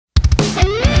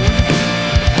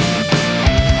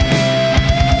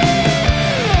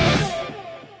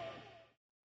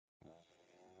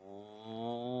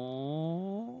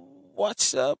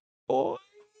What's up,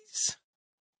 boys?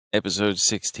 Episode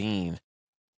 16,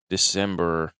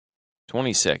 December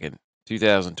 22nd,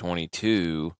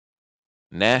 2022,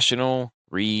 National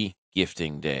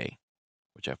Re-Gifting Day,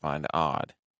 which I find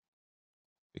odd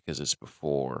because it's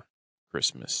before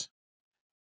Christmas.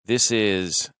 This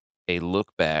is a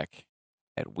look back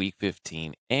at Week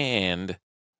 15 and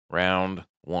Round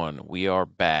 1. We are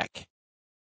back.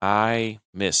 I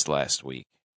missed last week.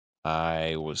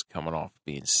 I was coming off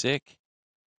being sick.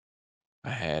 I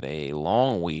had a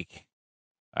long week.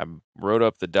 I wrote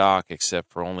up the doc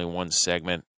except for only one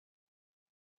segment.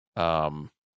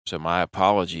 So my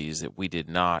apologies that we did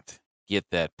not get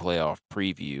that playoff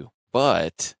preview,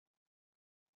 but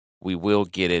we will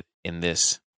get it in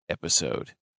this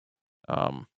episode.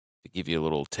 To give you a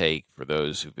little take for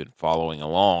those who've been following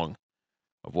along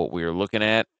of what we are looking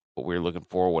at, what we're looking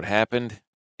for, what happened,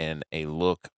 and a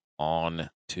look on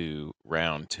to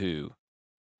round 2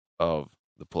 of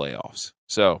the playoffs.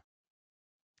 So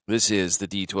this is the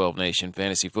D12 Nation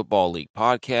Fantasy Football League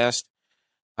podcast.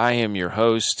 I am your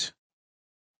host,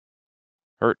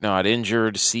 Hurt Not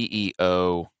Injured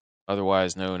CEO,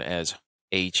 otherwise known as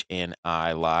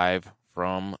HNI, live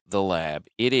from the lab.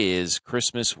 It is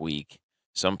Christmas week.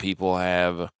 Some people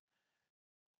have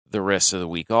the rest of the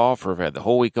week off, or have had the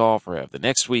whole week off, or have the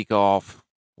next week off.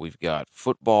 We've got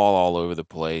football all over the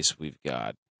place. We've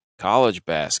got college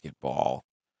basketball.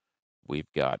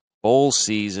 We've got bowl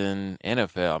season,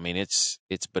 NFL. I mean, it's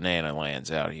banana lands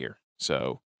out here.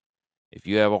 So if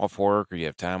you have off work or you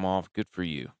have time off, good for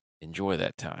you. Enjoy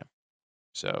that time.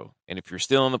 So, and if you're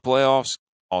still in the playoffs,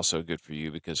 also good for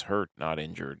you, because hurt, not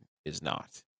injured is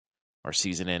not. Our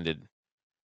season ended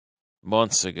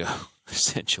months ago,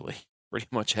 essentially, pretty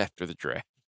much after the draft.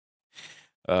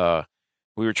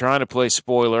 We were trying to play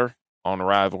spoiler on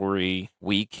rivalry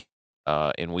week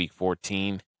in week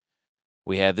 14.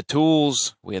 We had the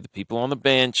tools. We had the people on the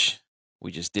bench.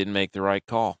 We just didn't make the right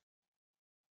call.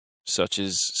 Such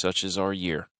is our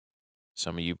year.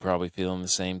 Some of you probably feeling the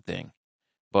same thing.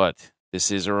 But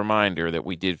this is a reminder that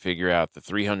we did figure out the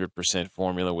 300%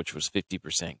 formula, which was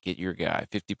 50% get your guy,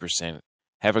 50%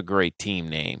 have a great team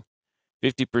name,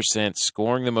 50%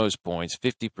 scoring the most points,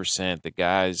 50% the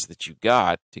guys that you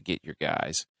got to get your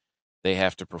guys, they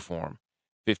have to perform.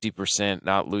 50%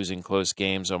 not losing close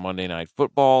games on Monday Night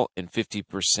Football, and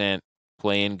 50%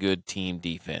 playing good team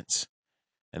defense.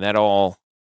 And that all,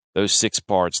 those 6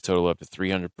 parts total up to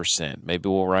 300%. Maybe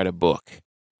we'll write a book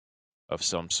of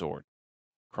some sort,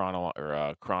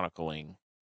 chronicling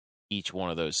each one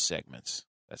of those segments.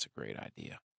 That's a great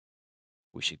idea.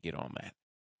 We should get on that.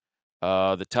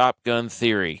 The Top Gun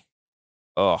theory.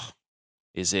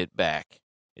 Is it back?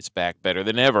 It's back better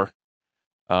than ever.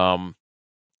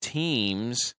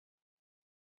 Teams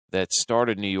that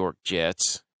started New York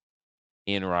Jets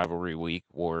in rivalry week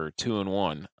were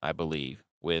 2-1, I believe,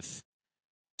 with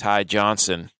Ty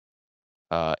Johnson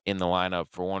in the lineup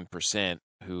for 1%,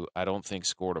 who I don't think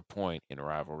scored a point in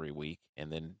rivalry week,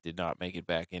 and then did not make it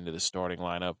back into the starting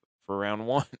lineup for round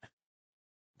 1.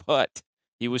 But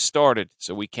he was started,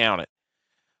 so we count it.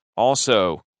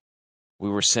 Also, we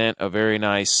were sent a very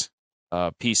nice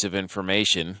piece of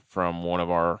information from one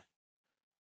of our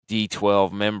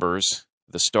D12 members,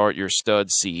 the Start Your Stud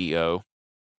CEO,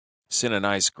 sent a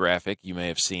nice graphic, you may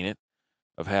have seen it,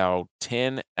 of how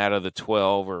 10 out of the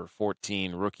 12 or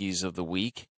 14 rookies of the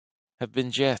week have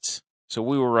been Jets. So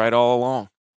we were right all along.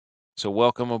 So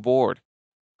welcome aboard.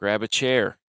 Grab a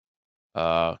chair.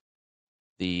 The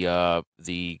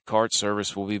cart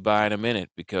service will be by in a minute,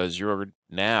 because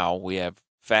we have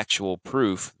factual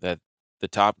proof that the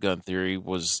Top Gun theory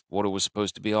was what it was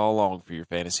supposed to be all along for your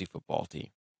fantasy football team.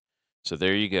 So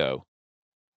there you go.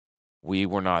 We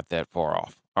were not that far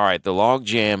off. All right, the log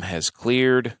jam has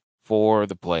cleared for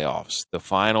the playoffs. The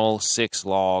final 6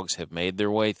 logs have made their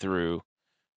way through.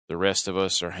 The rest of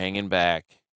us are hanging back,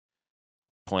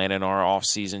 planning our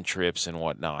off-season trips and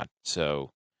whatnot.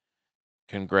 So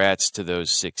congrats to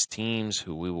those 6 teams,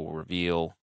 who we will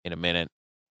reveal in a minute.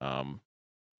 On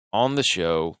the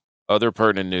show, other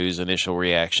pertinent news, initial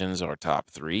reactions, our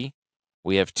top 3.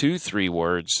 We have 2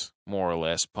 3-words, more or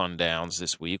less, pun downs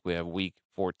this week. We have week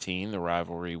 14, the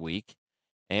rivalry week,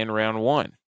 and round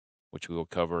 1, which we will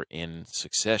cover in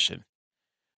succession.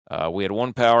 We had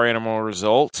 1 power animal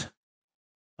result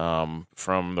from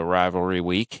the rivalry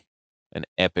week, an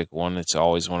epic one. It's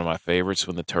always one of my favorites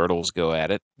when the Turtles go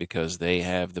at it, because they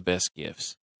have the best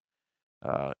gifts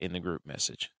in the group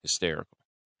message. Hysterical.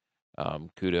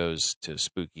 Kudos to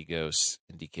Spooky Ghosts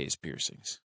and DK's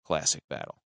Piercings. Classic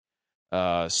battle.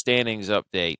 Standings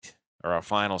update, or our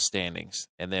final standings,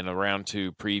 and then a round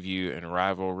 2 preview and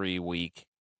rivalry week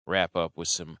wrap up with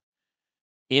some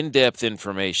in-depth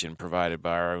information provided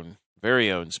by our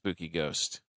very own Spooky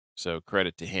Ghost. So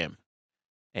credit to him.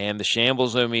 And the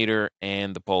Shambles-o-meter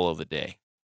and the poll of the day.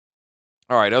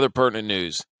 All right, other pertinent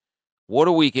news. What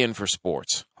a weekend for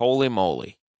sports. Holy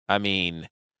moly. I mean,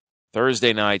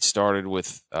 Thursday night started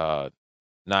with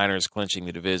Niners clinching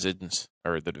the division,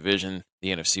 the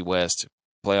NFC West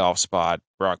playoff spot.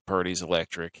 Brock Purdy's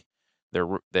electric.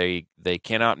 They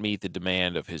cannot meet the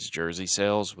demand of his jersey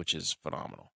sales, which is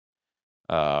phenomenal.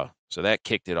 So that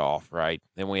kicked it off, right?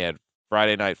 Then we had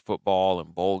Friday night football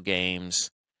and bowl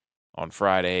games on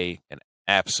Friday, an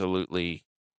absolutely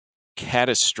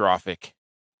catastrophic,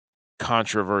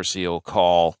 controversial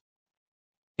call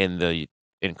in the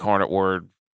Incarnate Word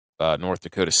North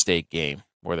Dakota State game,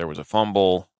 where there was a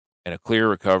fumble and a clear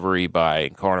recovery by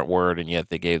Incarnate Word, and yet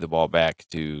they gave the ball back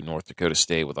to North Dakota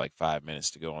State with like 5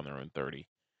 minutes to go on their own 30.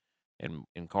 And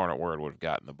Incarnate Word would have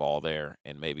gotten the ball there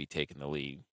and maybe taken the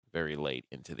lead very late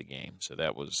into the game. So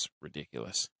that was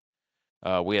ridiculous.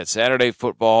 We had Saturday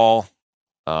football,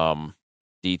 D2,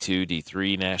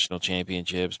 D3 national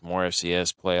championships, more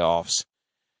FCS playoffs.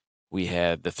 We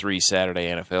had the 3 Saturday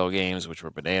NFL games, which were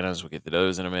bananas. We'll get to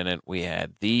those in a minute. We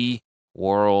had the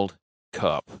World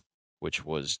Cup, which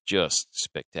was just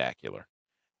spectacular.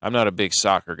 I'm not a big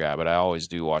soccer guy, but I always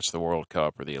do watch the World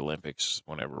Cup or the Olympics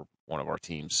whenever one of our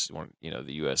teams, the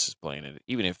U.S. is playing it.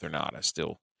 Even if they're not, I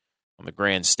still, on the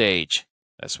grand stage,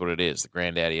 that's what it is, the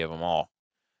granddaddy of them all.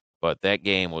 But that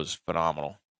game was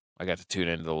phenomenal. I got to tune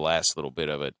into the last little bit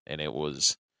of it, and it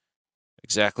was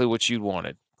exactly what you'd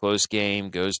wanted. Close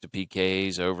game, goes to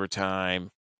PKs,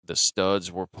 overtime. The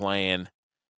studs were playing.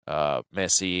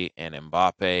 Messi and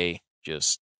Mbappe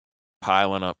just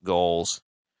piling up goals.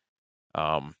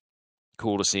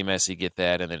 Cool to see Messi get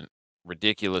that, and then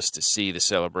ridiculous to see the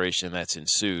celebration that's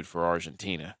ensued for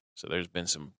Argentina. So there's been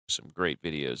some great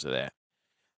videos of that.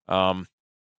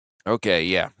 Okay,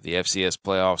 yeah, the FCS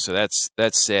playoffs. So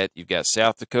that's set. You've got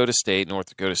South Dakota State, North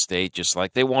Dakota State, just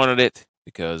like they wanted it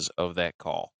because of that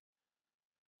call.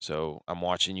 So I'm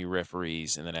watching you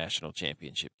referees in the national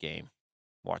championship game.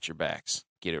 Watch your backs.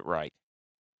 Get it right.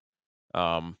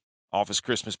 Office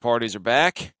Christmas parties are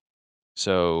back.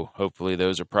 So hopefully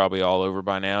those are probably all over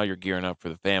by now. You're gearing up for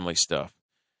the family stuff.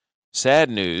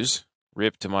 Sad news.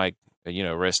 Rip to Mike,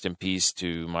 rest in peace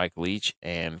to Mike Leach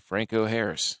and Franco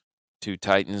Harris, 2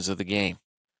 titans of the game.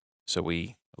 So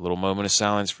a little moment of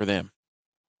silence for them.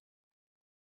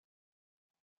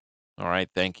 All right,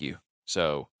 thank you.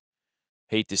 So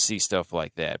hate to see stuff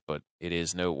like that, but it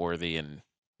is noteworthy, and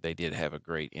they did have a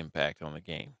great impact on the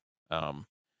game.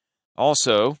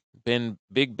 Also,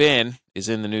 Big Ben is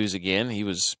in the news again. He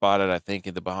was spotted, I think,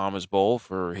 in the Bahamas Bowl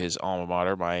for his alma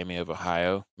mater, Miami of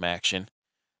Ohio, Maction.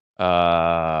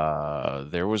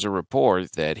 There was a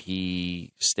report that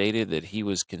he stated that he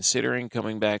was considering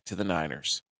coming back to the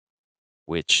Niners,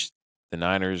 which the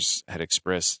Niners had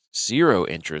expressed zero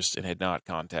interest and had not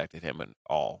contacted him at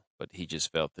all, but he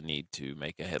just felt the need to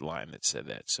make a headline that said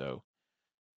that. So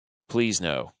please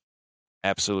no,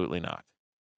 absolutely not.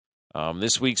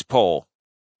 This week's poll,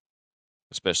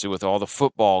 especially with all the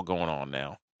football going on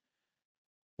now,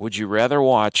 would you rather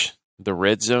watch the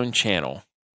Red Zone channel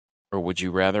or would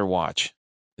you rather watch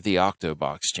the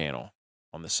Octobox channel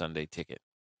on the Sunday Ticket?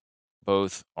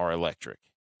 Both are electric.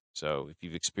 So if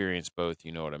you've experienced both,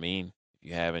 you know what I mean. If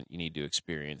you haven't, you need to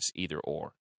experience either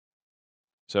or.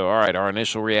 So, all right, our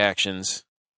initial reactions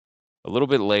a little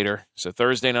bit later. So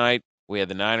Thursday night, we had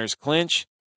the Niners clinch,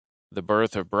 the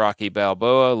birth of Brocky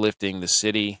Balboa lifting the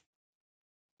city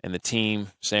and the team,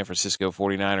 San Francisco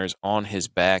 49ers, on his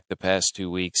back the past 2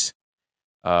 weeks.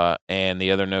 And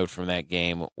the other note from that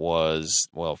game was,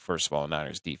 well, first of all,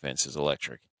 Niners defense is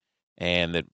electric.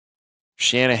 And that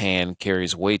Shanahan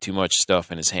carries way too much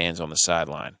stuff in his hands on the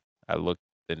sideline. I looked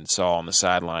and saw on the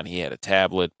sideline he had a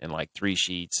tablet and like 3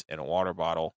 sheets and a water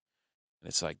bottle. And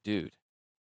it's like, dude,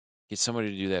 get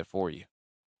somebody to do that for you.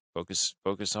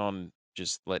 Focus on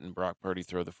just letting Brock Purdy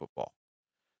throw the football.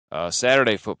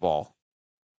 Saturday football,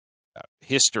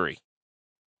 history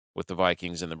with the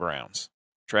Vikings and the Browns.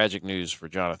 Tragic news for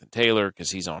Jonathan Taylor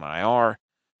because he's on IR.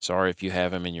 Sorry if you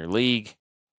have him in your league.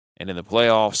 And in the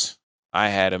playoffs, I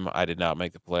had him. I did not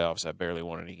make the playoffs. I barely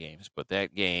won any games. But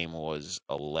that game was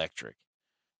electric.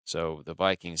 So the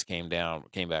Vikings came back from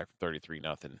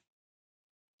 33-0.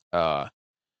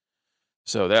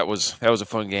 So that was a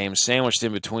fun game. Sandwiched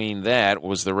in between that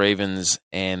was the Ravens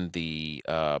and the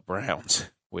Browns,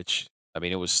 which, I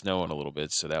mean, it was snowing a little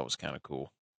bit, so that was kind of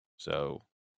cool. So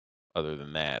other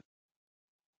than that,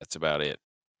 that's about it.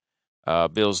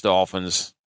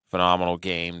 Bills-Dolphins, phenomenal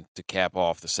game to cap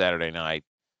off the Saturday night.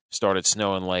 started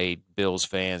snowing late. Bills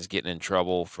fans getting in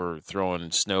trouble for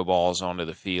throwing snowballs onto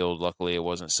the field. Luckily, it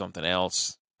wasn't something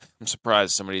else. I'm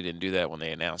surprised somebody didn't do that when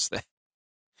they announced that.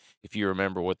 If you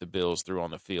remember what the Bills threw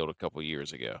on the field a couple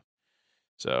years ago.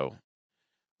 So,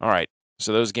 all right.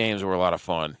 So those games were a lot of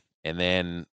fun. And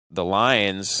then the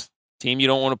Lions, team you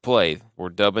don't want to play, we're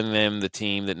dubbing them the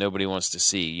team that nobody wants to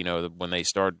see. You know, when they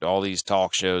start, all these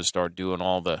talk shows start doing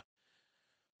all the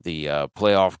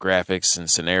playoff graphics and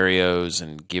scenarios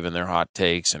and giving their hot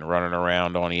takes and running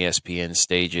around on ESPN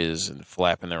stages and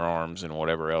flapping their arms and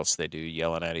whatever else they do,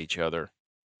 yelling at each other.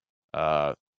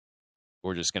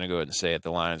 We're just going to go ahead and say it.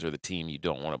 The Lions are the team you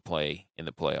don't want to play in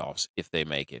the playoffs if they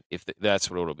make it.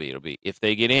 That's what it'll be. It'll be if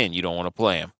they get in, you don't want to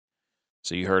play them.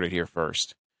 So you heard it here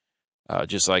first.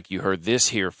 Just like you heard this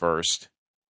here first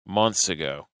months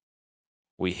ago.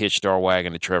 We hitched our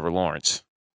wagon to Trevor Lawrence.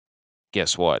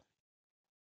 Guess what?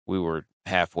 We were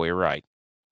halfway right.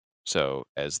 So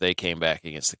as they came back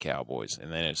against the Cowboys,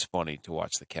 and then it's funny to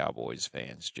watch the Cowboys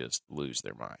fans just lose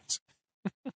their minds.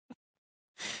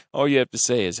 All you have to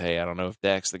say is, hey, I don't know if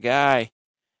Dak's the guy,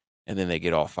 and then they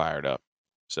get all fired up.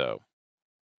 So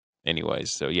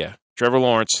anyways, so yeah, Trevor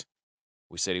Lawrence,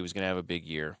 we said he was going to have a big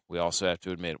year. We also have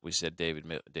to admit, we said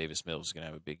Davis Mills is going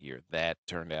to have a big year. That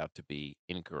turned out to be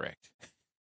incorrect.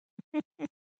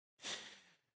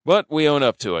 But we own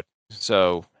up to it.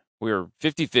 So we're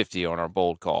 50-50 on our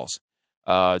bold calls.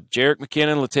 Jerick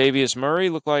McKinnon, Latavius Murray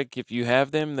look like if you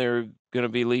have them, they're going to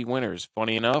be league winners.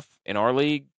 Funny enough, in our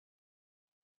league,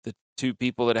 the two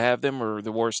people that have them are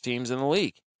the worst teams in the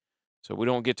league. So we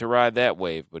don't get to ride that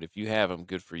wave, but if you have them,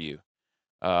 good for you.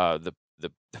 The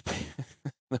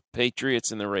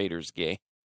Patriots and the Raiders game.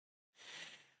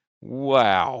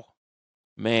 Wow.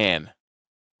 Man,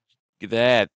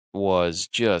 that was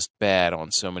just bad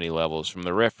on so many levels. From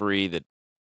the referee that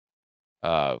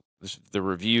the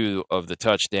review of the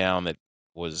touchdown that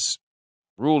was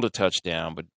ruled a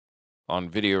touchdown, but on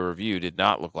video review did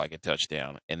not look like a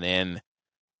touchdown. And then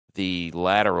the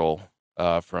lateral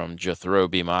from Jethro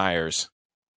B. Myers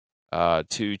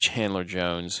to Chandler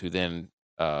Jones, who then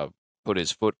put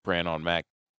his footprint on Mac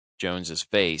Jones's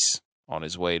face on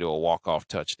his way to a walk-off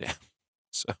touchdown.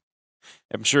 So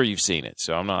I'm sure you've seen it.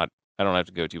 So I don't have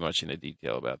to go too much into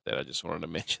detail about that. I just wanted to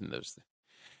mention those things.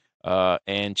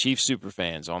 And Chiefs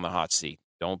superfans on the hot seat.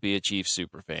 Don't be a Chiefs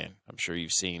superfan. I'm sure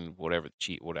you've seen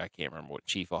I can't remember what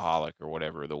Chiefaholic or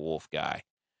whatever, the Wolf guy.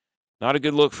 Not a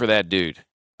good look for that dude.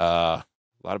 A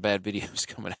lot of bad videos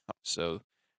coming out. So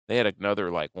they had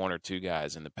another like one or two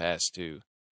guys in the past too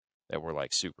that were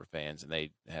like super fans, and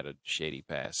they had a shady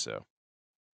past. So,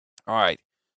 all right,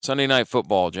 Sunday Night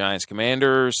Football, Giants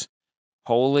Commanders.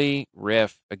 Holy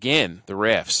ref again, the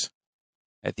refs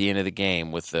at the end of the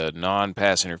game with the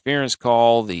non-pass interference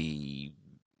call. Terry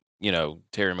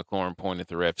McLaurin pointed at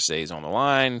the ref to say he's on the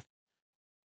line,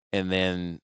 and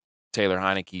then Taylor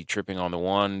Heineke tripping on the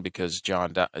one because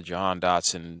John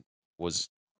Dotson was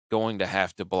going to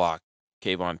have to block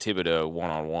Kayvon Thibodeau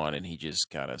one-on-one, and he just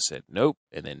kind of said nope,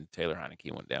 and then Taylor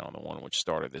Heineke went down on the one, which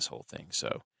started this whole thing.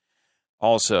 So,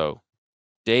 also,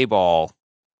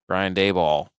 Brian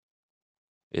Daboll,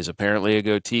 is apparently a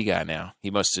goatee guy now. He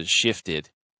must have shifted,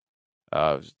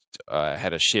 had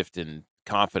a shift in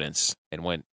confidence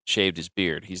and shaved his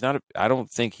beard. I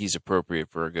don't think he's appropriate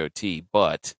for a goatee,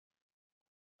 but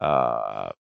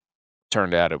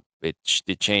turned out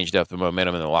it changed up the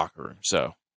momentum in the locker room.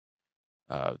 So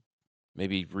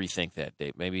maybe rethink that,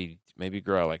 Dave. Maybe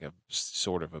grow like a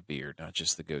sort of a beard, not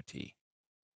just the goatee.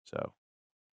 So,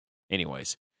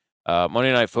 anyways.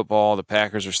 Monday Night Football, the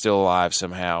Packers are still alive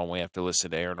somehow. We have to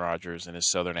listen to Aaron Rodgers and his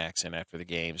southern accent after the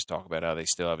games, talk about how they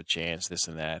still have a chance, this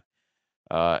and that.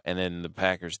 And then the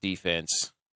Packers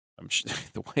defense,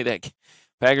 the way that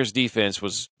Packers defense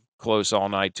was close all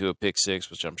night to a pick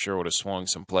six, which I'm sure would have swung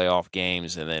some playoff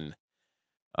games. And then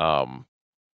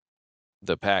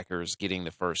the Packers getting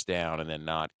the first down and then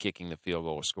not kicking the field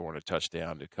goal or scoring a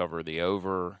touchdown to cover the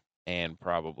over and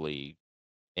probably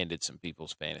ended some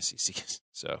people's fantasy season.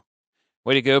 So,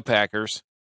 way to go, Packers.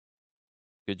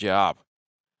 Good job.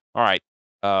 All right.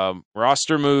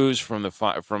 Roster moves for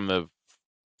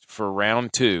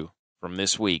round 2 from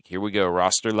this week. Here we go.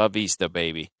 Roster La Vista,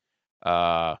 baby.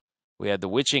 We had the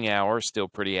Witching Hour still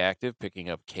pretty active, picking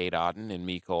up Kate Otten and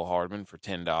Mecole Hardman for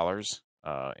 $10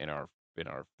 in our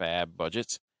fab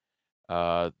budgets.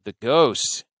 The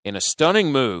Ghost in a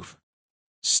stunning move.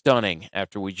 Stunning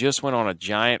after we just went on a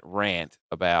giant rant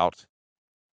about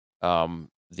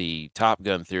the Top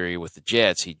Gun theory with the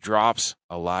Jets. He drops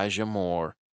Elijah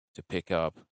Moore to pick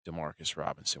up Demarcus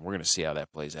Robinson. We're going to see how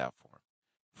that plays out for him.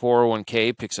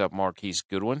 401k picks up Marquise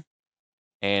Goodwin.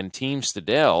 And Team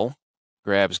Stadell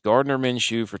grabs Gardner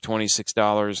Minshew for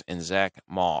 $26 and Zach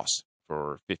Moss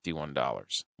for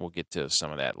 $51. We'll get to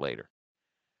some of that later.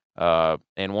 And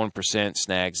 1%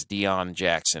 snags Deion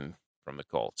Jackson from the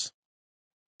Colts.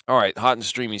 All right, hot and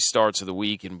streamy starts of the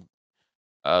week, and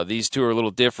these two are a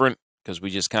little different because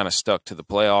we just kind of stuck to the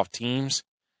playoff teams.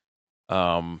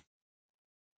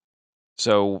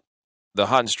 So the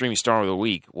hot and streamy start of the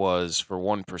week was for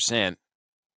 1%,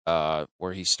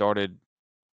 where he started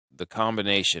the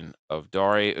combination of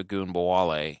Dare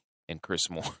Ogunbowale and Chris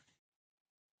Moore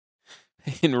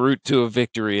en route to a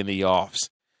victory in the offs.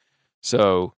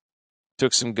 So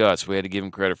took some guts. We had to give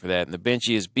him credit for that. And the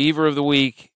benchiest beaver of the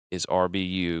week is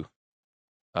RBU.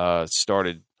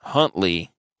 Started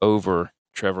Huntley over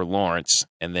Trevor Lawrence,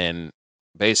 and then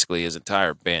basically his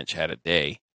entire bench had a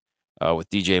day with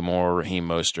DJ Moore, Raheem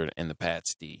Mostert, and the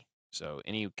Pats D. So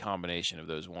any combination of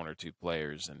those one or two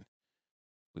players, and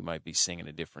we might be singing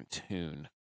a different tune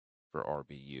for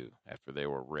RBU after they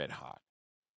were red hot.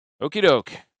 Okie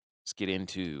doke. Let's get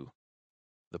into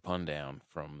the pun down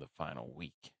from the final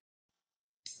week.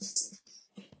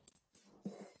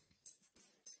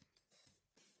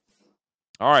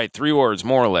 All right, 3 words,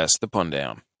 more or less, the pun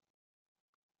down.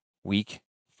 Week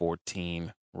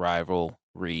 14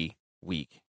 rivalry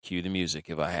week. Cue the music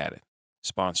if I had it.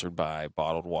 Sponsored by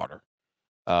bottled water.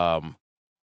 Because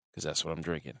that's what I'm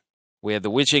drinking. We had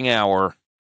the Witching Hour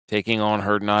taking on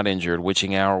Hurt Not Injured.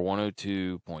 Witching Hour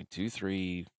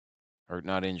 102.23. Hurt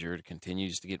Not Injured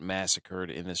continues to get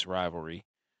massacred in this rivalry.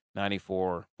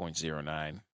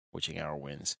 94.09. Witching Hour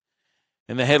wins.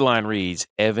 And the headline reads,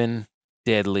 Evan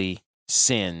Deadly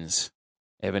Sins.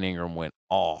 Evan Ingram went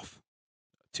off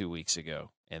 2 weeks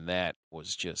ago, and that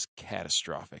was just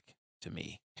catastrophic to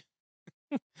me.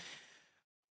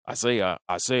 I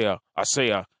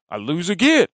lose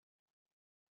again.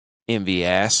 Envy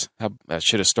ass. I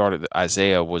should have started.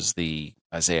 Isaiah was the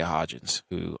Isaiah Hodgins,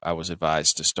 who I was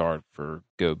advised to start for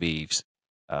Go Beavs,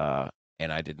 and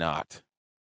I did not.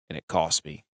 And it cost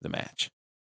me the match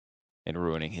and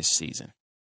ruining his season.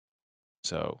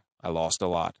 So I lost a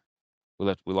lot.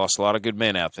 We lost a lot of good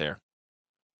men out there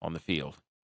on the field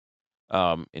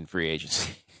in free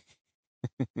agency.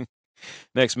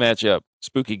 Next matchup,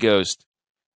 Spooky Ghost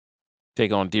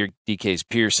take on DK's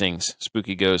Piercings.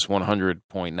 Spooky Ghost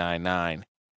 100.99.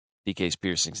 DK's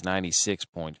Piercings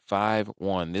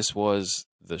 96.51. This was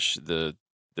the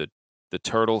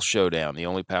Turtle Showdown, the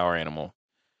only power animal.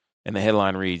 And the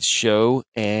headline reads, Show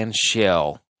and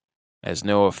Shell, as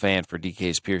Noah Fant for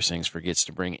DK's Piercings forgets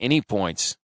to bring any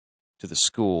points to the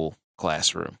school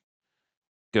classroom.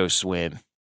 Ghosts win.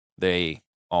 They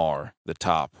are the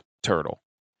top turtle.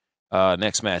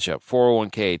 Next matchup,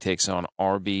 401k takes on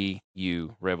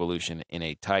RBU Revolution in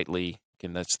a tightly,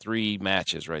 that's 3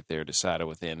 matches right there decided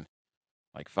within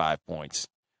like 5 points.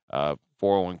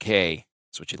 401k,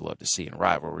 that's what you'd love to see in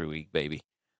rivalry week, baby.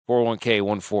 401k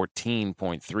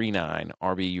 114.39,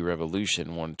 RBU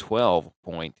Revolution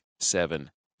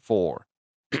 112.74.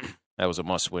 That was a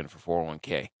must win for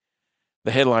 401k.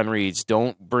 The headline reads,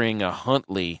 Don't bring a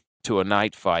Huntley to a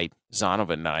night fight,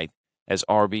 Zonovan night, as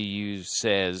RBU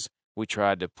says, we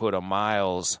tried to put a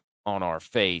Miles on our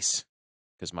face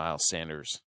because Miles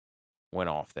Sanders went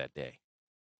off that day.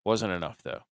 Wasn't enough,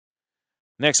 though.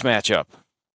 Next matchup,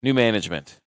 new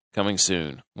management coming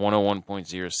soon.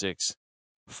 101.06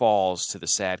 falls to the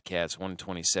Sad Cats,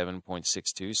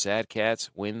 127.62. Sad Cats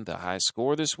win the high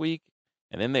score this week,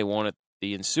 and then they won it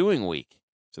the ensuing week.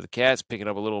 So the Cats picking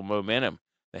up a little momentum.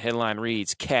 The headline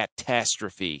reads,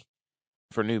 Catastrophe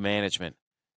for new management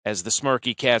as the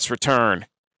Smirky Cats return.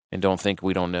 And don't think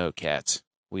we don't know, Cats.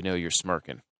 We know you're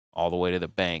smirking all the way to the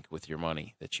bank with your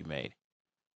money that you made.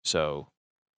 So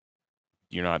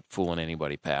you're not fooling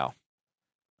anybody, pal.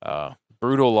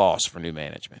 Brutal loss for new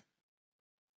management.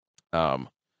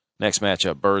 Next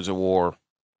matchup, Birds of War,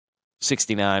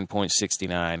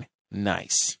 69.69.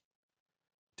 Nice.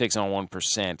 Takes on 1%,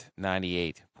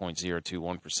 98.02.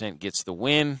 1% gets the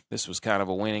win. This was kind of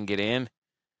a win and get in,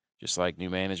 just like new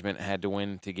management had to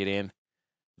win to get in.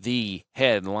 The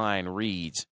headline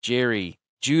reads, Jerry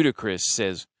Judicrous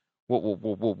says,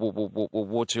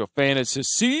 what's your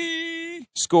fantasy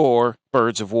score,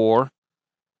 Birds of War?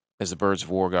 As the Birds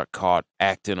of War got caught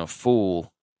acting a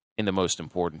fool in the most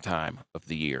important time of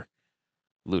the year.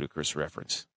 Ludicrous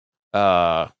reference.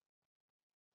 I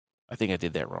think I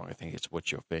did that wrong. I think it's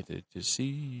what your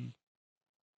fantasy.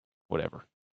 Whatever.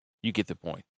 You get the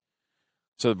point.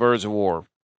 So the Birds of War,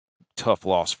 tough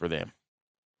loss for them.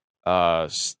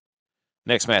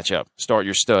 Next matchup, Start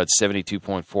Your Studs,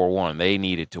 72.41. They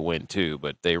needed to win too,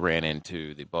 but they ran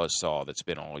into the buzzsaw that's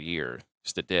been all year.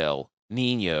 Stadell,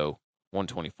 Nino,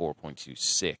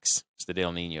 124.26.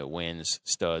 Stadel Nino wins,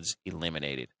 studs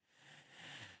eliminated.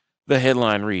 The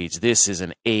headline reads, "This is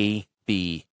an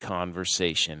A-B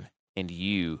conversation, and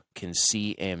you can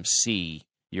CMC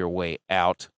your way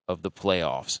out of the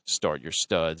playoffs. Start your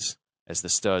studs as the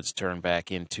studs turn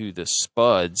back into the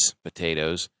spuds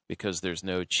potatoes because there's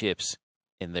no chips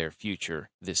in their future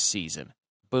this season."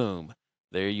 Boom.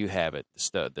 There you have it.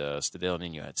 The Stadel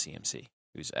Nino had CMC,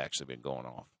 who's actually been going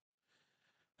off.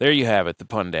 There you have it, the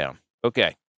pun down.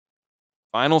 Okay.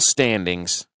 Final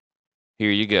standings.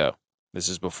 Here you go. This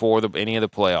is before any of the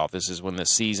playoff. This is when the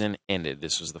season ended.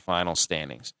 This was the final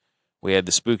standings. We had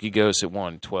the Spooky Ghosts at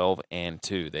 1,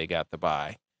 12-2. They got the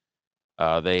bye.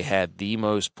 They had the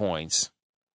most points.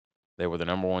 They were the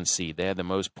number 1 seed. They had the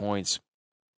most points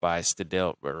by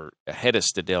ahead of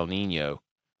Stadel Nino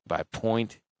by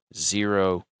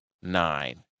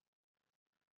 .09.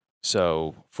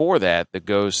 So for that, the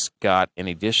Ghosts got an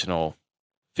additional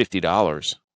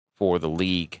 $50 for the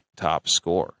league top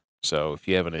score. So if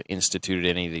you haven't instituted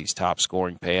any of these top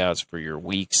scoring payouts for your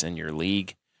weeks in your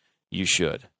league, you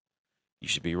should. You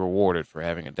should be rewarded for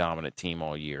having a dominant team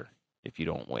all year if you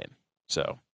don't win.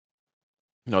 So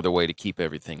another way to keep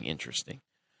everything interesting.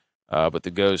 But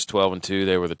the Ghosts 12-2,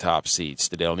 they were the top seed.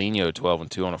 Stadel Nino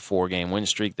 12-2 on a 4-game win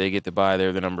streak. They get the bye.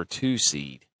 They're the number 2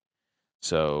 seed.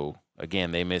 So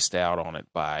again, they missed out on it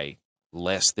by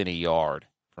less than a yard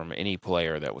from any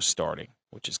player that was starting,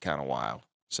 which is kind of wild.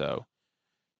 So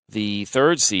the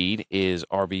 3rd seed is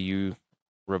RBU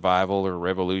Revival or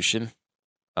Revolution.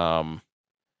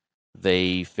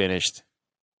 They finished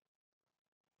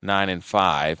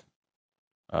 9-5,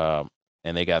 and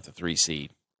they got the 3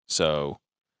 seed. So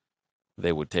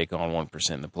they would take on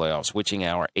 1% in the playoffs. Witching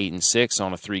Hour 8-6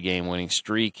 on a 3-game winning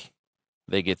streak.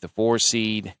 They get the 4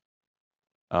 seed.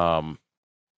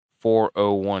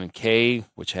 401K,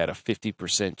 which had a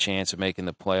 50% chance of making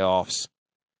the playoffs.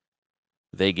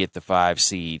 They get the 5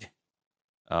 seed.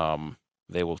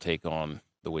 They will take on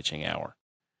the Witching Hour.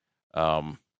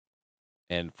 And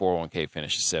 401K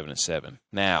finishes 7-7.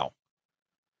 Now,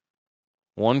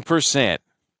 1%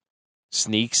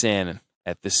 sneaks in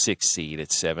at the 6th seed at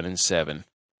 7-7.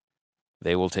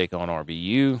 They will take on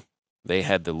RBU. They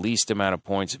had the least amount of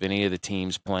points of any of the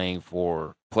teams playing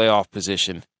for playoff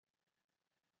position.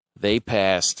 They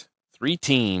passed 3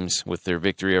 teams with their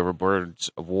victory over Birds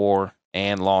of War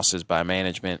and losses by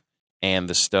management, and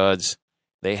the studs,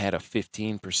 they had a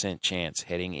 15% chance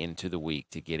heading into the week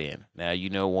to get in. Now you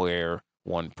know where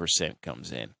 1%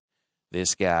 comes in.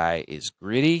 This guy is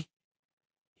gritty,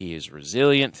 he is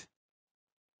resilient,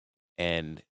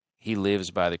 and he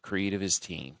lives by the creed of his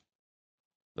team,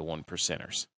 the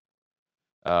 1%ers.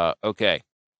 Okay.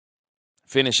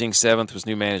 Finishing 7th was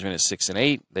New Management at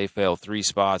 6-8. They fell 3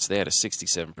 spots. They had a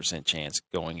 67% chance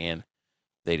going in.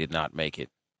 They did not make it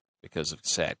because of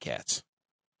Sad Cats.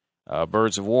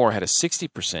 Birds of War had a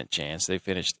 60% chance. They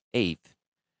finished 8th.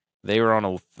 They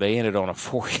ended on a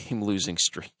 4-game losing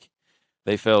streak.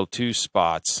 They fell 2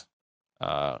 spots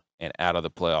and out of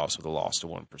the playoffs with a loss to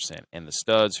 1%. And the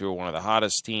Studs, who were one of the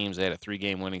hottest teams, they had a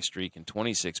 3-game winning streak and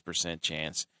 26%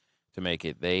 chance to make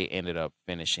it. They ended up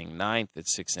finishing 9th at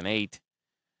 6-8.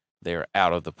 They're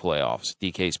out of the playoffs.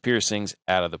 DK's Piercings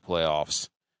out of the playoffs.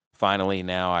 Finally,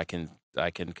 now I can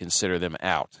consider them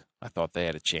out. I thought they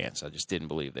had a chance. I just didn't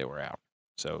believe they were out.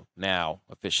 So now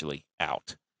officially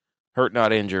out. Hurt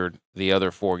Not Injured, the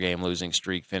other 4-game losing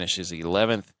streak, finishes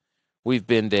 11th. We've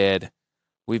been dead.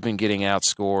 We've been getting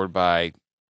outscored by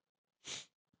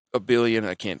a billion.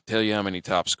 I can't tell you how many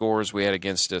top scores we had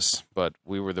against us, but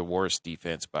we were the worst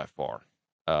defense by far.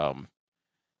 And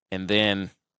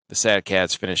then the Sad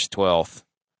Cats finished 12th.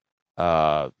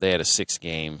 They had a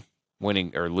 6-game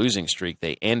winning or losing streak.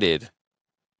 They ended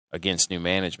against New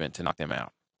Management to knock them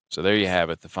out. So there you have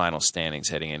it, the final standings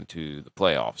heading into the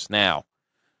playoffs. Now,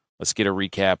 let's get a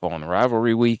recap on the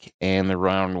Rivalry Week and the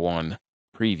Round 1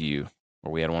 preview,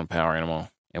 where we had 1 power animal,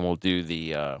 and we'll do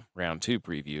the Round 2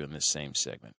 preview in this same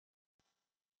segment.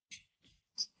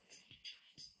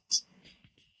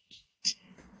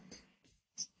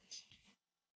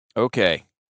 Okay,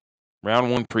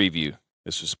 Round 1 preview.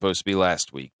 This was supposed to be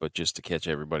last week, but just to catch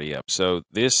everybody up. So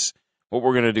what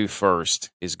we're going to do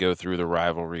first is go through the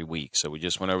Rivalry Week. So we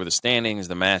just went over the standings,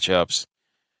 the matchups.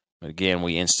 But again,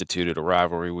 we instituted a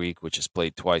Rivalry Week, which is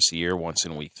played twice a year, once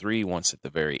in Week 3, once at the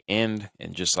very end.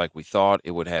 And just like we thought,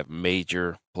 it would have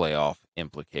major playoff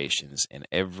implications. And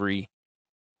every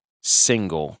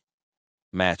single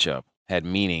matchup had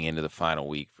meaning into the final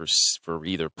week for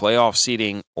either playoff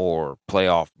seeding or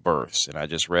playoff berths. And I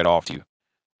just read off to you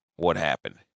what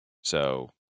happened. So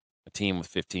a team with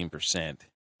 15%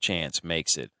 chance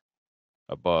makes it.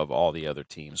 above all the other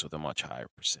teams with a much higher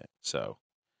percent. So,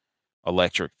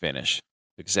 electric finish,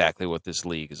 exactly what this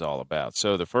league is all about.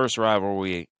 So, the first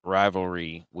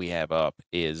rivalry we have up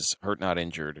is Hurt Not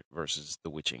Injured versus the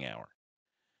Witching Hour.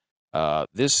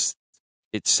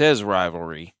 It says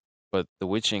rivalry, but the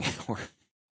Witching Hour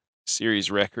series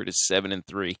record is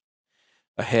 7-3,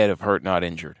 ahead of Hurt Not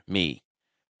Injured, me.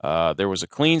 There was a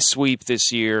clean sweep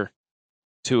this year,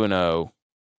 2-0.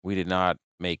 We did not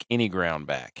make any ground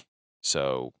back.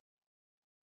 So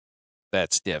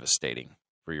that's devastating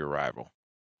for your rival.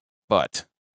 But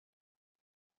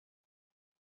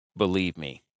believe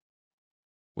me,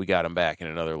 we got him back in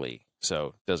another league. So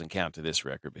it doesn't count to this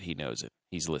record, but he knows it.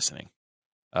 He's listening.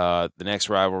 The next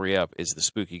rivalry up is the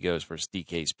Spooky Ghosts versus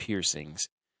DK's Piercings.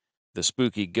 The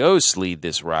Spooky Ghosts lead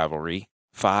this rivalry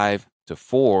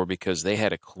 5-4 because they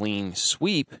had a clean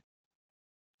sweep,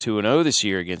 2-0 this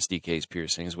year against DK's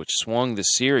Piercings, which swung the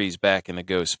series back in the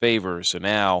Ghosts' favor. So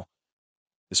now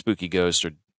the Spooky Ghosts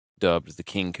are dubbed the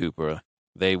King Koopa.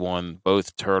 They won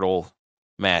both turtle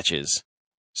matches.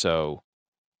 So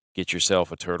get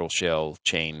yourself a turtle shell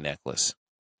chain necklace.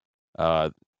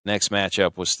 Next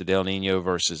matchup was Stadel Nino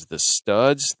versus the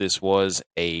Studs. This was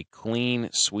a clean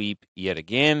sweep yet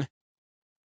again,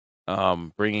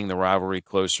 bringing the rivalry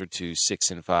closer to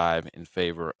 6-5 in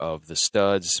favor of the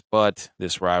Studs. But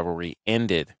this rivalry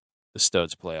ended the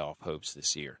Studs' playoff hopes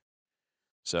this year.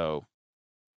 So,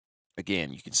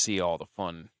 again, you can see all the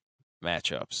fun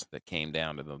matchups that came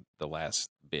down to the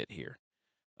last bit here.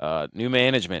 New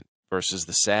management versus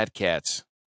the Sad Cats,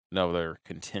 another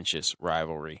contentious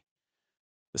rivalry.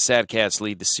 The Sad Cats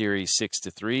lead the series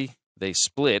 6-3. They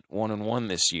split 1-1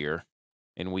 this year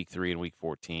in Week 3 and Week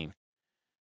 14.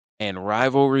 And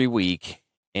rivalry week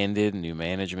ended new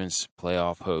management's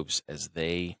playoff hopes as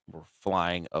they were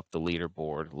flying up the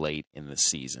leaderboard late in the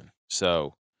season.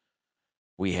 So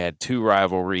we had two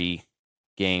rivalry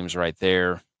games right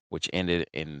there, which ended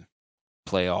in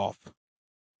playoff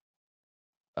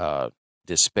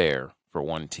despair for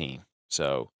one team.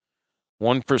 So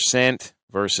 1%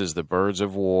 versus the Birds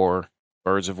of War.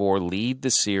 Birds of War lead the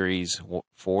series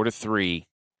 4-3.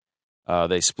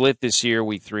 They split this year,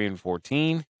 Week 3 and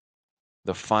 14.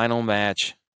 The final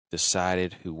match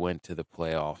decided who went to the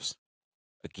playoffs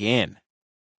again.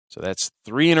 So that's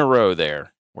 3 in a row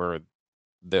there where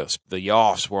the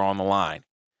Yoffs were on the line.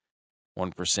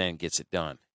 1% gets it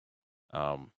done.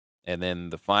 And then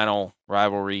the final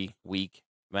rivalry week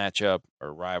matchup,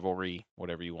 or rivalry,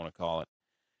 whatever you want to call it,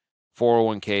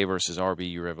 401k versus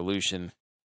RBU Revolution.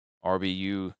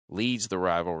 RBU leads the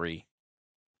rivalry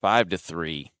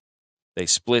 5-3. They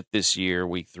split this year,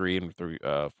 Week 3 and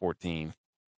 14.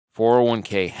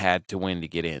 401k had to win to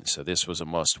get in, so this was a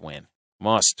must-win.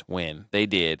 Must win. They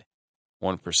did.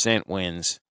 1%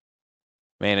 wins.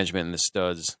 Management and the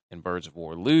Studs and Birds of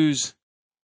War lose,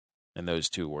 and those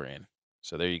two were in.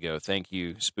 So there you go. Thank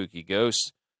you, Spooky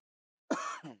Ghosts,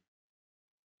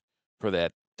 for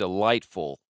that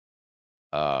delightful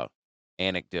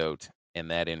anecdote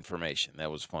and that information.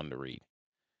 That was fun to read.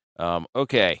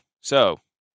 Okay, so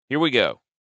here we go.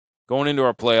 Going into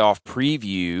our playoff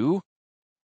preview,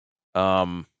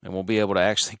 and we'll be able to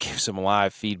actually give some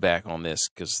live feedback on this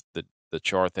because the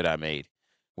chart that I made.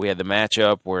 We had the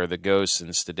matchup where the Ghosts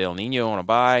and Stadel Nino on a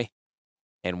bye,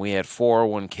 and we had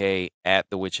 401k at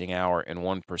the Witching Hour and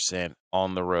 1%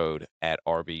 on the road at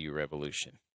RBU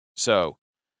Revolution. So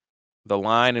the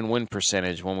line and win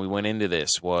percentage when we went into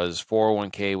this was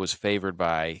 401k was favored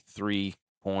by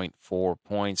 3.4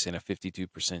 points and a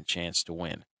 52% chance to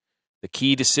win. The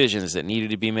key decisions that needed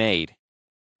to be made,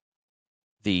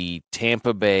 the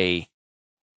Tampa Bay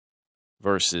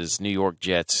versus New York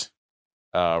Jets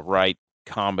right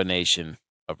combination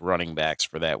of running backs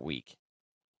for that week.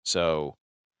 So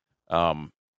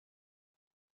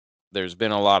there's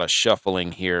been a lot of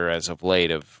shuffling here as of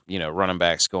late of, running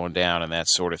backs going down and that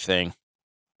sort of thing.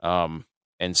 And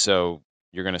so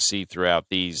you're going to see throughout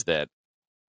these that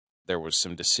there was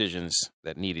some decisions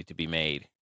that needed to be made.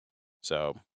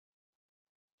 So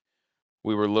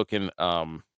we were looking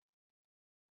at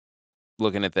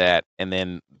that, and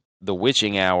then the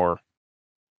Witching Hour,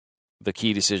 the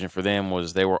key decision for them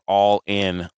was they were all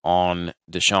in on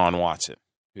Deshaun Watson,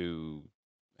 who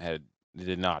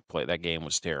did not play. That game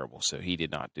was terrible, so he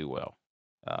did not do well.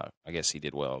 I guess he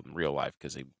did well in real life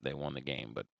because they won the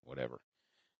game, but whatever.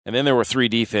 And then there were three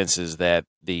defenses that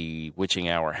the Witching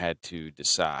Hour had to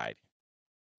decide.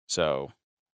 So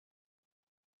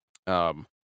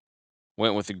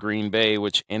went with the Green Bay,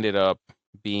 which ended up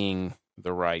being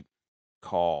the right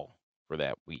call for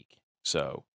that week.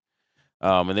 So,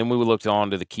 and then we looked on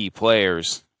to the key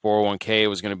players 401k, it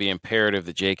was going to be imperative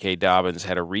that J.K. Dobbins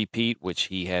had a repeat, which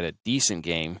he had a decent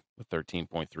game with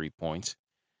 13.3 points.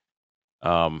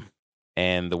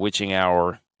 And the witching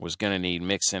hour was going to need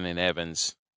Mixon and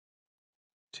Evans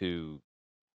to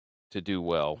do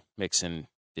well. Mixon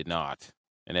did not,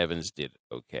 and Evans did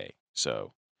okay.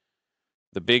 So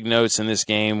the big notes in this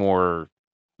game were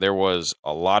there was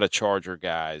a lot of Charger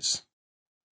guys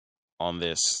on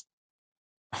this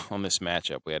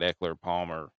matchup. We had Eckler,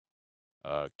 Palmer,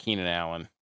 Keenan Allen,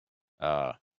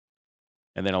 and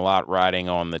then a lot riding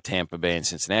on the Tampa Bay and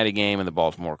Cincinnati game and the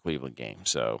Baltimore-Cleveland game.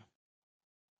 So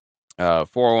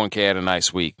 401k had a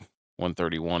nice week,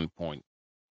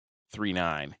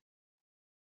 131.39.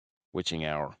 Witching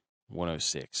hour,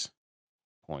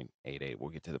 106.88. We'll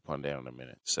get to the pun down in a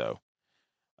minute. So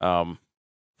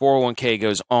 401k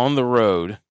goes on the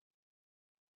road,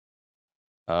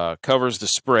 covers the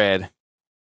spread,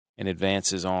 and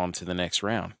advances on to the next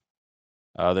round.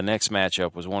 The next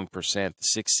matchup was 1%, the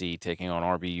 6 seed, taking on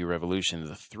RBU Revolution,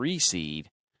 the 3 seed,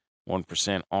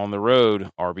 1% on the road.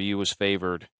 RBU was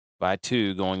favored by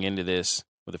 2 going into this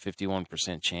with a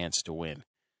 51% chance to win.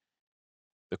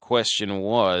 The question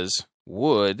was,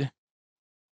 would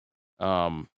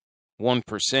 1%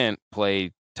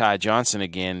 play Ty Johnson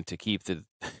again to keep the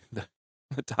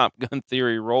Top Gun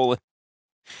theory rolling?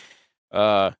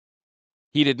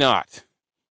 He did not.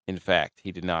 In fact,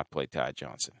 he did not play Ty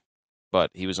Johnson,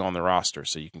 but he was on the roster,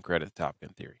 so you can credit the Top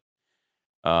Gun theory.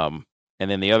 And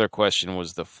then the other question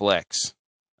was the flex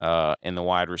in the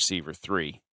wide receiver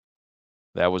 3.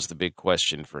 That was the big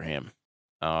question for him,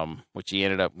 which he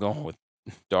ended up going with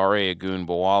Dare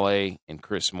Ogunbowale and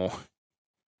Chris Moore.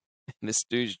 And this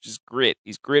dude's just grit.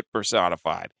 He's grit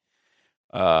personified.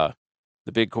 The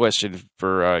big question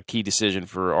for key decision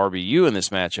for RBU in this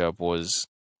matchup was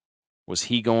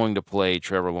he going to play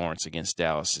Trevor Lawrence against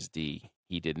Dallas's D?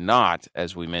 He did not,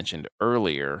 as we mentioned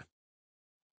earlier,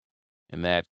 and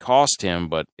that cost him,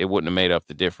 but it wouldn't have made up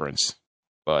the difference.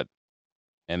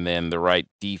 And then the right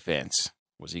defense.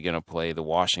 Was he going to play the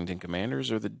Washington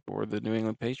Commanders or the New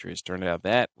England Patriots? Turned out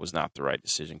that was not the right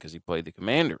decision because he played the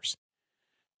Commanders.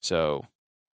 So,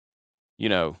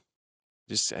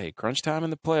 just, hey, crunch time in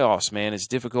the playoffs, man. It's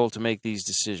difficult to make these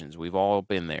decisions. We've all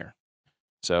been there.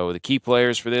 So the key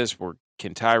players for this were,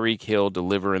 can Tyreek Hill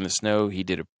deliver in the snow? He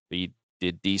did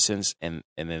decent, and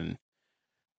then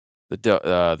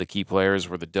the key players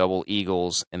were the double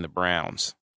Eagles and the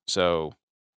Browns. So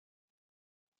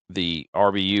the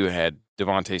RBU had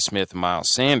Devontae Smith and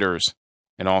Miles Sanders,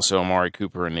 and also Amari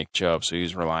Cooper and Nick Chubb. So he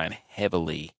was relying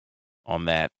heavily on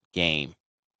that game,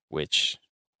 which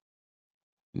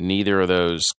neither of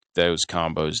those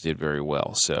combos did very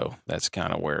well. So that's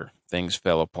kind of where things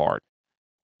fell apart.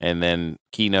 And then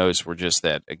keynotes were just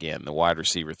that, again, the wide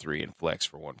receiver 3 and flex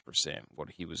for 1%, what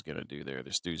he was going to do there.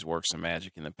 This dude's worked some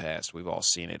magic in the past. We've all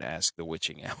seen it. Ask the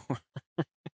witching hour.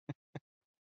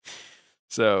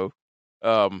 So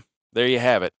there you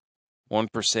have it.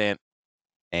 1%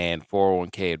 and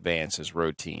 401k advance as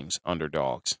road teams,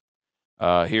 underdogs.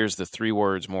 Here's the 3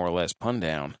 words, more or less, pun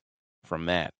down from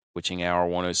that. Witching hour,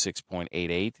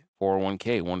 106.88.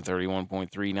 401k,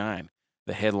 131.39.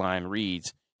 The headline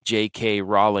reads, J.K.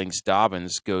 Rawlings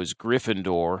Dobbins goes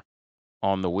Gryffindor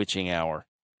on the witching hour.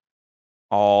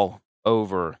 All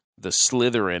over the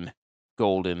Slytherin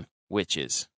Golden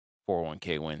Witches.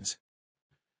 401k wins.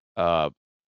 1%,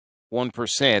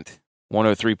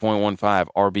 103.15.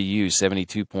 RBU,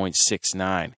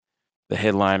 72.69. The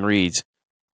headline reads,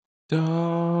 Dare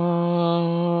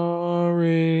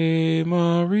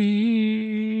Maria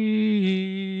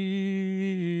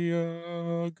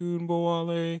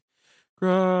Gunbowale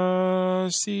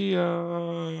Gracia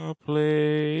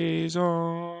plays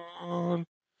on.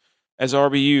 As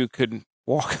RBU couldn't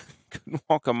walk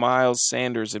a Miles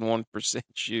Sanders in 1%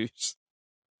 shoes.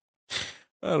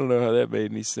 I don't know how that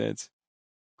made any sense.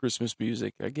 Christmas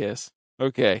music, I guess.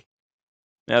 Okay.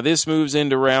 Now this moves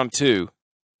into round 2.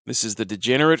 This is the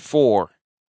Degenerate 4.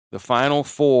 The final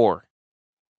 4.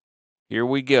 Here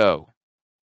we go.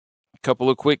 A couple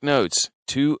of quick notes.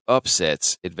 2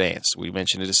 upsets advance. We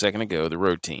mentioned it a second ago. The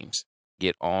road teams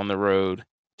get on the road,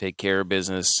 take care of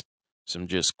business. Some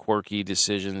just quirky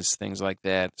decisions, things like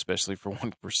that, especially for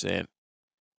 1%.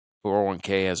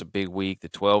 401k has a big week. The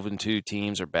 12-2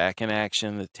 teams are back in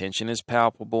action. The tension is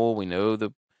palpable. We know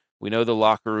the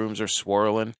locker rooms are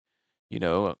swirling.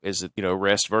 Is it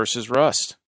rest versus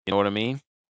rust? You know what I mean?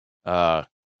 The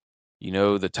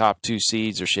top 2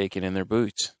 seeds are shaking in their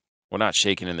boots. Well, not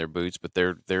shaking in their boots, but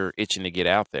they're itching to get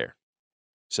out there.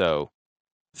 So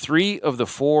 3 of the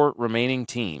 4 remaining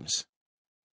teams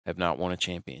have not won a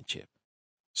championship.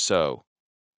 So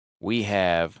we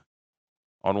have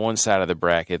on one side of the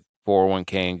bracket,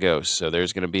 401k and Ghost. So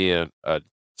there's going to be a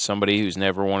somebody who's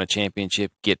never won a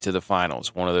championship get to the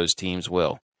finals. One of those teams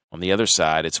will. On the other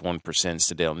side, it's 1%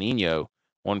 to Del Nino.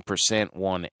 1%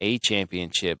 won a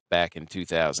championship back in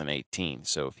 2018.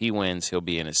 So if he wins, he'll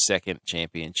be in his second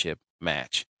championship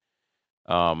match.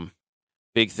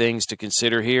 Big things to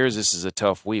consider here is this is a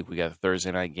tough week. We got a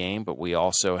Thursday night game, but we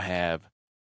also have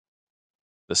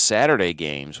the Saturday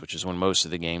games, which is when most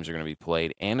of the games are going to be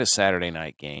played, and a Saturday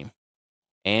night game,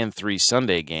 and 3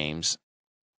 Sunday games,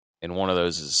 and one of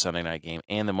those is a Sunday night game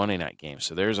and the Monday night game.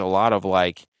 So there's a lot of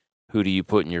like, who do you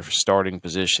put in your starting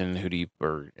position? Who do you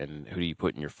put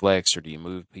in your flex, or do you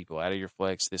move people out of your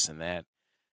flex? This and that,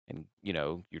 and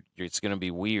it's going to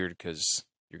be weird because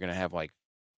you're going to have like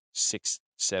 6,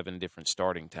 7 different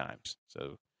starting times.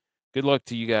 So good luck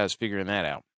to you guys figuring that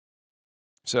out.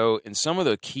 So in some of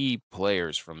the key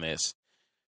players from this,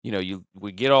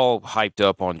 we get all hyped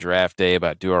up on draft day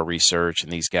about do our research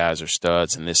and these guys are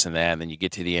studs and this and that. And then you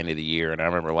get to the end of the year. And I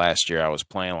remember last year I was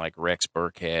playing like Rex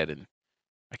Burkhead and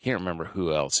I can't remember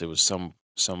who else. It was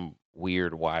some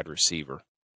weird wide receiver.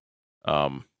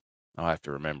 I'll have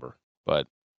to remember. But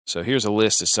so here's a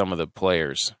list of some of the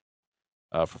players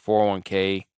for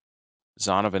 401k: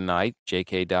 Zonovan Knight,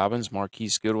 J.K. Dobbins,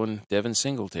 Marquise Goodwin, Devin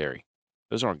Singletary.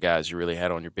 Those aren't guys you really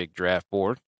had on your big draft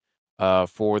board.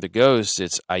 For the Ghosts,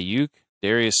 it's Ayuk,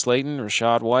 Darius Slayton,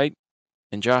 Rachaad White,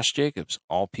 and Josh Jacobs.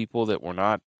 All people that were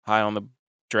not high on the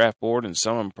draft board, and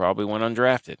some of them probably went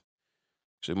undrafted.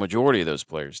 So the majority of those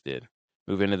players did.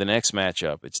 Move into the next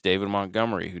matchup. It's David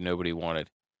Montgomery, who nobody wanted.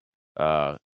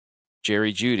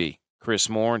 Jerry Jeudy, Chris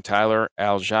Moore, and Tyler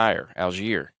Algier.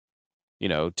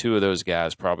 2 of those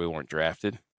guys probably weren't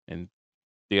drafted, and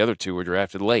the other 2 were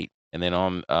drafted late. And then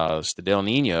on Del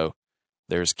Nino,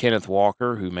 there's Kenneth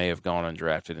Walker, who may have gone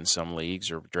undrafted in some leagues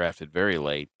or drafted very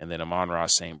late. And then Amon-Ra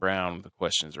St. Brown, the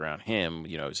questions around him,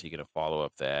 is he going to follow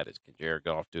up that? Can Jared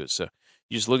Goff do it? So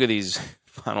you just look at these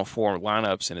Final Four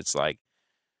lineups, and it's like,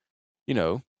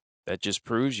 that just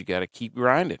proves you got to keep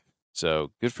grinding.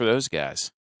 So good for those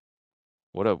guys.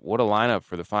 What a lineup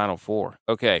for the Final Four.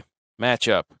 Okay,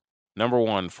 matchup. Number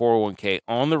 1, 401k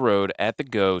on the road at the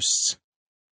Ghosts.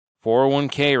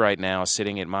 401k right now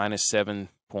sitting at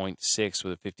 -7.6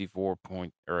 with a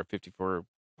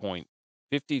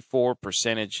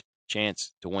 54%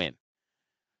 chance to win.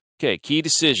 Okay, key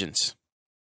decisions.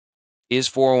 Is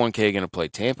 401k going to play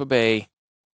Tampa Bay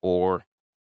or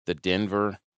the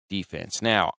Denver defense?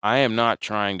 Now, I am not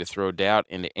trying to throw doubt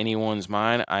into anyone's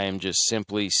mind. I am just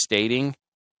simply stating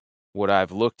what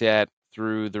I've looked at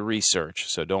through the research.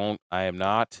 So I am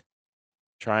not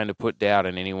trying to put doubt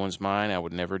in anyone's mind. I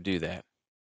would never do that,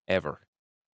 ever.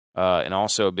 And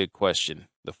also a big question,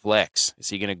 the flex. Is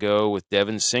he going to go with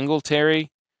Devin Singletary,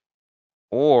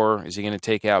 or is he going to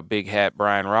take out Big Hat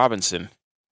Brian Robinson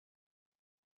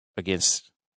against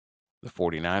the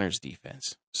 49ers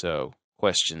defense? So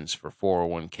questions for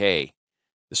 401k.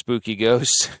 The Spooky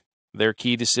Ghosts, their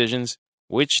key decisions: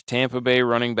 which Tampa Bay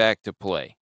running back to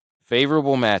play?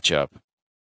 Favorable matchup,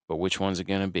 but which one's it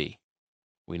going to be?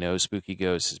 We know Spooky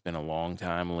Ghost has been a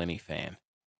long-time Lenny fan,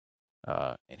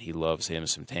 and he loves him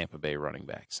some Tampa Bay running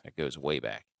backs. That goes way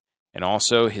back. And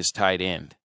also his tight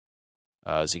end.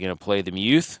 Is he going to play the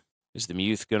Muth? Is the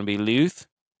Muth going to be Luth?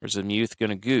 Or is the Muth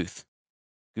going to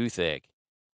Gooth egg?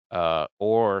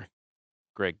 Or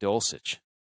Greg Dulcich?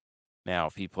 Now,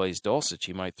 if he plays Dulcich,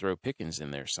 he might throw Pickens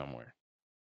in there somewhere.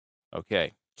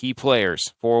 Okay, key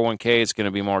players. 401k, it's going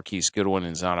to be Marquise Goodwin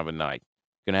and Zonovan Knight.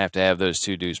 Going to have those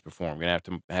 2 dudes perform. Going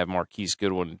to have Marquise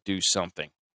Goodwin do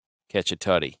something. Catch a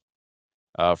tutty.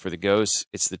 For the Ghosts,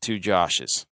 it's the 2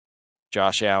 Joshes.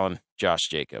 Josh Allen, Josh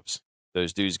Jacobs.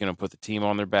 Those dudes going to put the team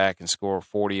on their back and score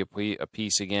 40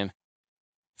 apiece again.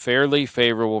 Fairly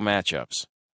favorable matchups.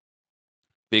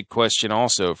 Big question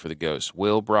also for the Ghosts.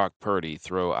 Will Brock Purdy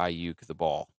throw Ayuk the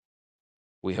ball?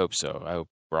 We hope so. I hope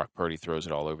Brock Purdy throws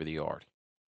it all over the yard.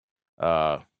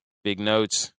 Big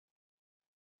notes.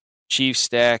 Chief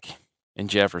Stack and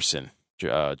Jefferson,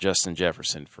 Justin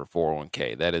Jefferson for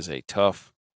 401k. That is a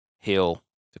tough hill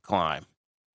to climb.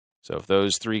 So if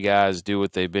those 3 guys do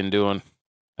what they've been doing,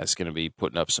 that's going to be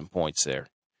putting up some points there.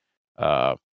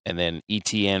 And then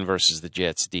ETN versus the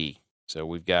Jets D. So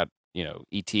we've got,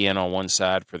 ETN on one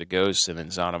side for the Ghosts and then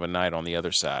Zonovan Knight on the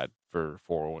other side for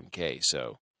 401k.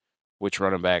 So which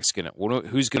running back's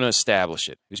who's going to establish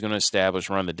it? Who's going to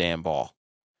run the damn ball?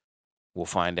 We'll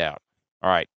find out. All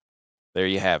right. There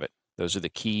you have it. Those are the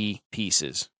key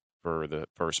pieces for the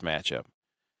first matchup.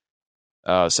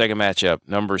 Second matchup,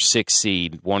 number 6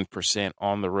 seed, 1%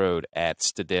 on the road at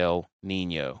Del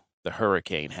Nino, the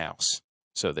Hurricane House,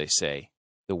 so they say,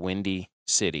 the Windy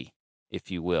City if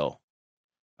you will.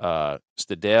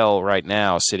 Stadell right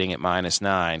now sitting at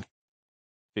 -9,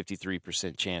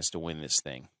 53% chance to win this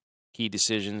thing. Key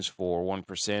decisions for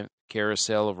 1%,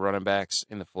 carousel of running backs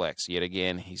in the flex. Yet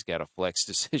again, he's got a flex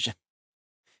decision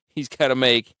he's got to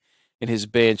make, and his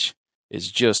bench is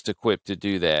just equipped to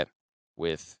do that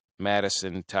with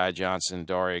Madison, Ty Johnson,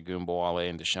 Daria Gumbawale,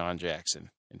 and Deshaun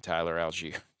Jackson, and Tyler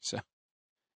Algier. So,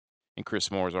 and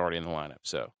Chris Moore's already in the lineup.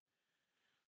 So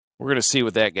we're going to see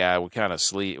with that guy what kind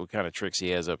of tricks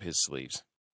he has up his sleeves.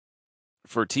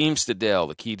 For Team Stadell,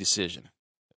 the key decision.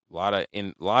 A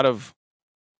lot of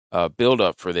build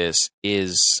up for this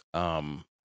is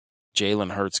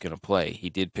Jalen Hurts going to play. He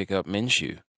did pick up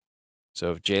Minshew.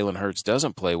 So if Jalen Hurts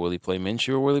doesn't play, will he play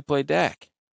Minshew or will he play Dak?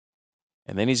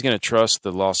 And then he's going to trust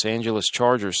the Los Angeles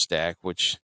Chargers stack,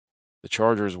 which the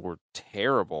Chargers were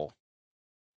terrible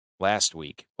last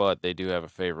week, but they do have a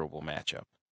favorable matchup.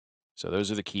 So those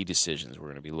are the key decisions we're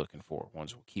going to be looking for,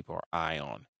 ones we'll keep our eye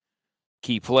on.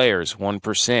 Key players,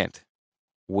 1%.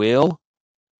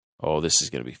 This is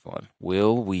going to be fun.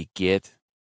 Will we get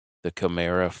the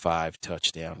Kamara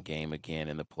 5-touchdown game again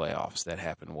in the playoffs? That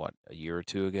happened, a year or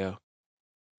two ago?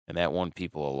 And that won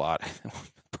people a lot.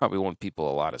 Probably won people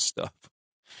a lot of stuff.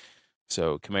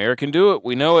 So Kamara can do it.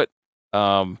 We know it.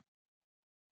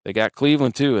 They got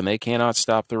Cleveland, too, and they cannot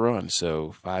stop the run.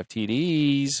 So 5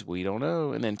 TDs, we don't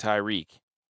know. And then Tyreek.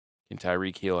 Can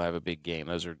Tyreek Hill have a big game?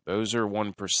 Those are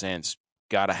 1%.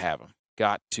 Got to have them.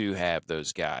 Got to have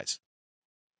those guys.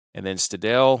 And then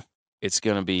Stadell, it's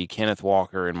going to be Kenneth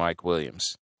Walker and Mike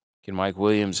Williams. Can Mike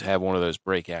Williams have one of those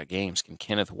breakout games? Can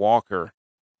Kenneth Walker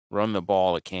run the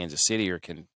ball at Kansas City, or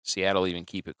can Seattle even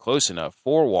keep it close enough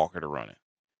for Walker to run it?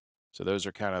 So those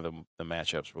are kind of the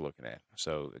matchups we're looking at.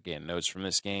 So, again, notes from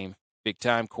this game.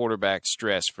 Big-time quarterback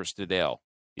stress for Stadell.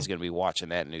 He's going to be watching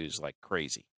that news like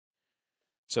crazy.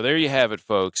 So there you have it,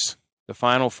 folks. The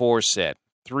Final Four set.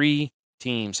 3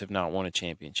 teams have not won a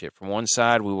championship. From one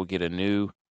side, we will get a new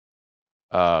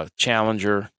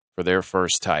challenger for their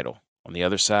first title. On the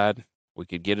other side, we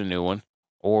could get a new one,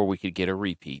 or we could get a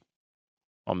repeat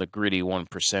on the gritty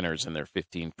 1%ers in their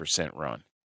 15% run.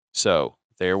 So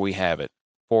there we have it.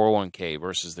 401k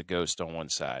versus the Ghost on one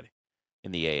side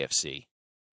in the AFC.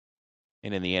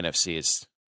 And in the NFC, it's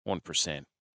 1%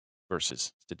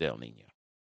 versus Stadell Nino.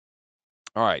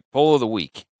 All right, poll of the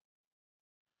week.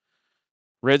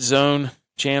 Red Zone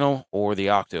channel or the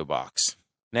Octobox?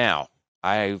 Now,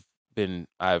 I've been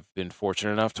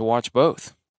fortunate enough to watch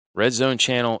both. Red Zone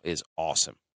channel is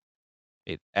awesome.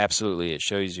 It absolutely, it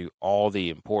shows you all the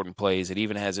important plays. It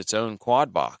even has its own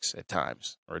quad box at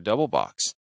times, or a double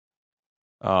box.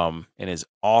 And is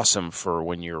awesome for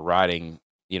when you're riding,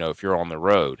 if you're on the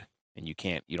road and you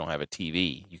don't have a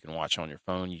TV, you can watch on your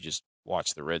phone. You just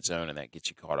watch the Red Zone and that gets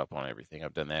you caught up on everything.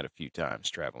 I've done that a few times,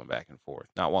 traveling back and forth.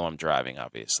 Not while I'm driving,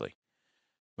 obviously.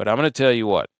 But I'm going to tell you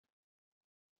what,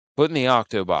 putting the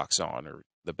Octobox on, or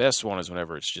the best one is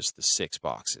whenever it's just the 6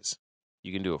 boxes.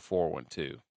 You can do a 4-1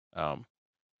 too. I'm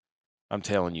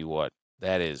telling you what,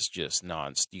 that is just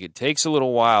it takes a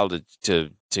little while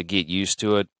to get used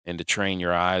to it and to train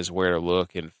your eyes where to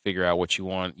look and figure out what you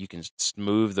want. You can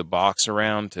move the box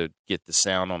around to get the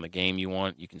sound on the game you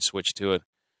want. You can switch to it,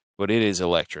 but it is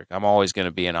electric. I'm always going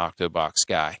to be an Octobox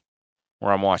guy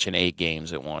where I'm watching 8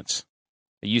 games at once.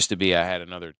 It used to be I had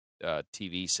another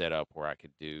TV setup where I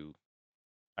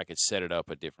could set it up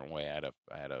a different way.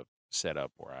 I had a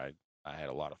setup where I had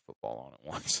a lot of football on at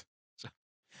once. So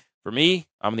for me,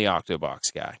 I'm the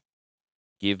Octobox guy.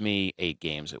 Give me 8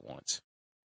 games at once.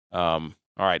 All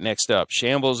right, next up,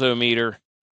 Shambles-o-meter.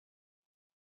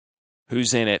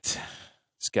 Who's in it?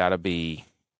 It's got to be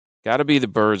the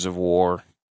Birds of War,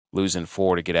 losing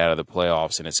 4 to get out of the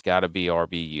playoffs, and it's got to be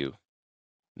RBU,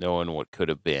 knowing what could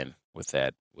have been with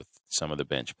some of the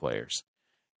bench players.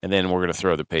 And then we're going to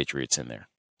throw the Patriots in there.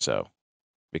 So,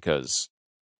 because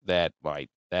that might,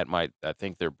 I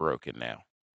think they're broken now.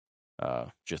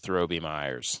 Jathroby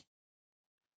Myers,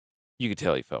 you could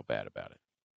tell he felt bad about it.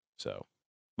 So,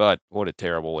 but what a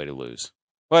terrible way to lose.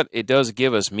 But it does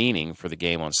give us meaning for the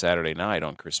game on Saturday night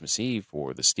on Christmas Eve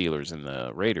for the Steelers and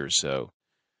the Raiders. So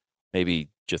maybe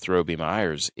Jathroby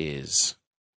Myers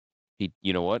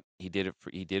you know what? He did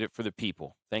it for the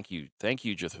people. Thank you,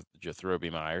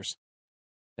 Jathroby Myers.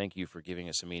 Thank you for giving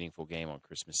us a meaningful game on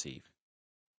Christmas Eve.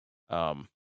 All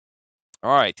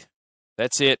right,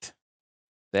 that's it.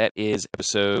 That is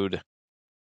episode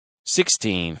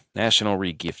 16, National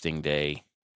Regifting Day.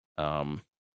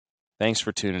 Thanks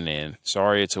for tuning in.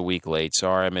 Sorry it's a week late.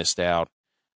 Sorry I missed out.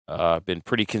 I've been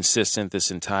pretty consistent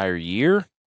this entire year.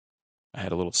 I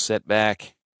had a little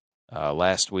setback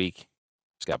last week.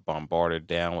 Just got bombarded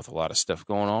down with a lot of stuff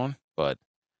going on. but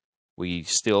we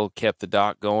still kept the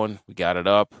doc going. We got it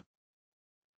up,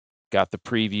 got the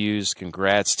previews.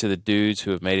 Congrats to the dudes who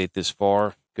have made it this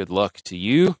far. Good luck to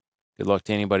you. Good luck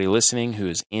to anybody listening who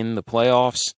is in the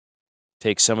playoffs.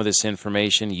 Take some of this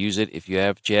information, use it. If you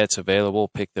have Jets available,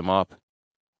 pick them up.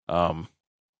 And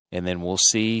then we'll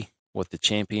see what the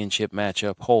championship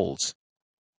matchup holds.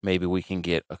 Maybe we can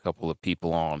get a couple of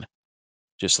people on,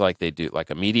 just like they do,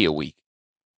 like a media week,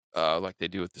 like they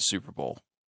do at the Super Bowl,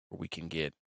 where we can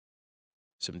get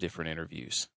some different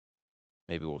interviews.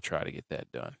 Maybe we'll try to get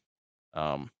that done.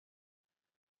 All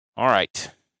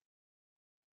right.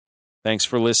 Thanks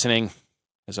for listening.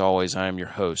 As always, I am your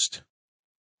host,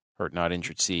 Hurt Not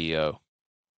Injured CEO.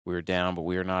 We're down, but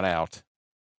we are not out.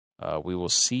 We will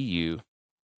see you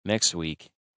next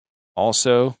week.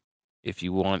 Also, if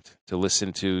you want to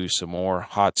listen to some more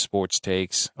hot sports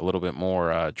takes, a little bit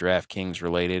more DraftKings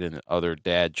related and other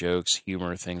dad jokes,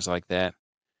 humor, things like that,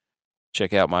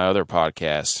 check out my other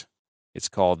podcast. It's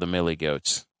called The Millie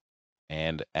Goats,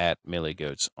 and at Millie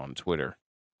Goats on Twitter.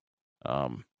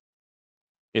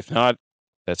 If not,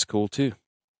 that's cool too.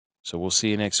 So we'll see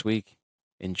you next week.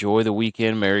 Enjoy the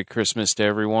weekend. Merry Christmas to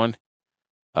everyone.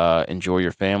 Enjoy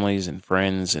your families and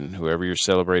friends and whoever you're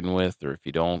celebrating with, or if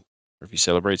you don't, or if you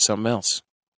celebrate something else,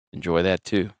 enjoy that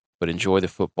too. But enjoy the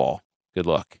football. Good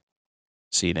luck.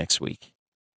 See you next week.